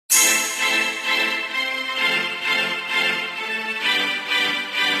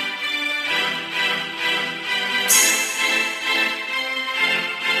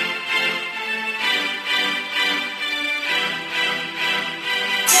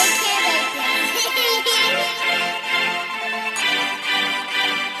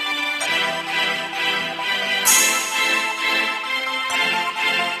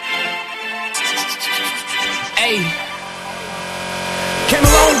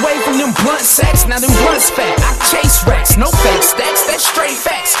on them blunt sacks, now them blunts fat. I chase racks, no fake stacks, that's straight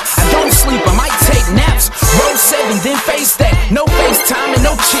facts. I don't sleep, I might take naps. Roll 7, then face that. No FaceTime and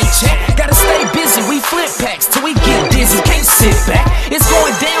no chit chat. Gotta stay busy, we flip packs till we get dizzy. Can't sit back, it's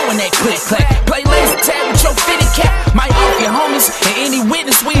going down when that click clack. Play laser tag with your fitted cap. Might off your homies and any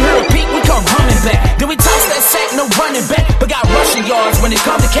witness we hear a peek, we come humming back. Then we toss that sack, no running back, but got rushing yards when it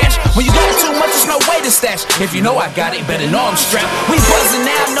come to cash. When you got too much, there's no way to stash. If you know I got it, better know I'm strapped. We buzzing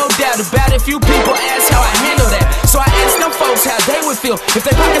now, no doubt about it. Few people ask how I handle that, so I asked them folks how they would feel if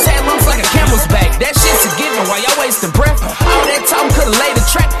their pockets had lumps like a camel's back. That shit's a given while y'all wasting breath. All that talking could've laid a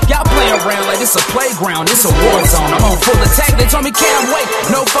track. Y'all playing around like it's a playground, it's a war zone. I'm on full attack, they told me can't wait,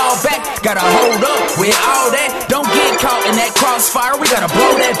 no fall back. Gotta hold up with all that, don't get caught in that crossfire. We gotta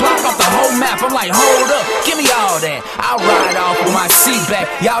blow that block off the whole map. I'm like, hold up, give me all that. I'll ride off with my seat back.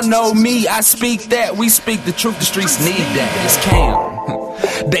 Y'all know me, I speak that. We speak the truth, the streets need that. It's Cam.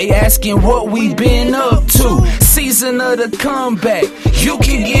 They asking what we been up to. Season of the comeback, you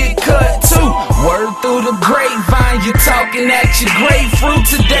can get cut too. Word through the grapevine, you talking at your grapefruit.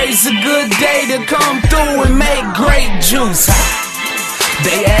 Today's a good day to come through and make grape juice.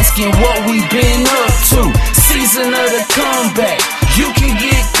 They asking what we been up to. Season of the comeback, you can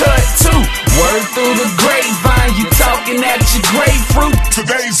get cut too. Word through the grapevine, you talking at your grapefruit.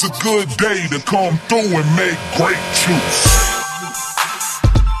 Today's a good day to come through and make grape juice.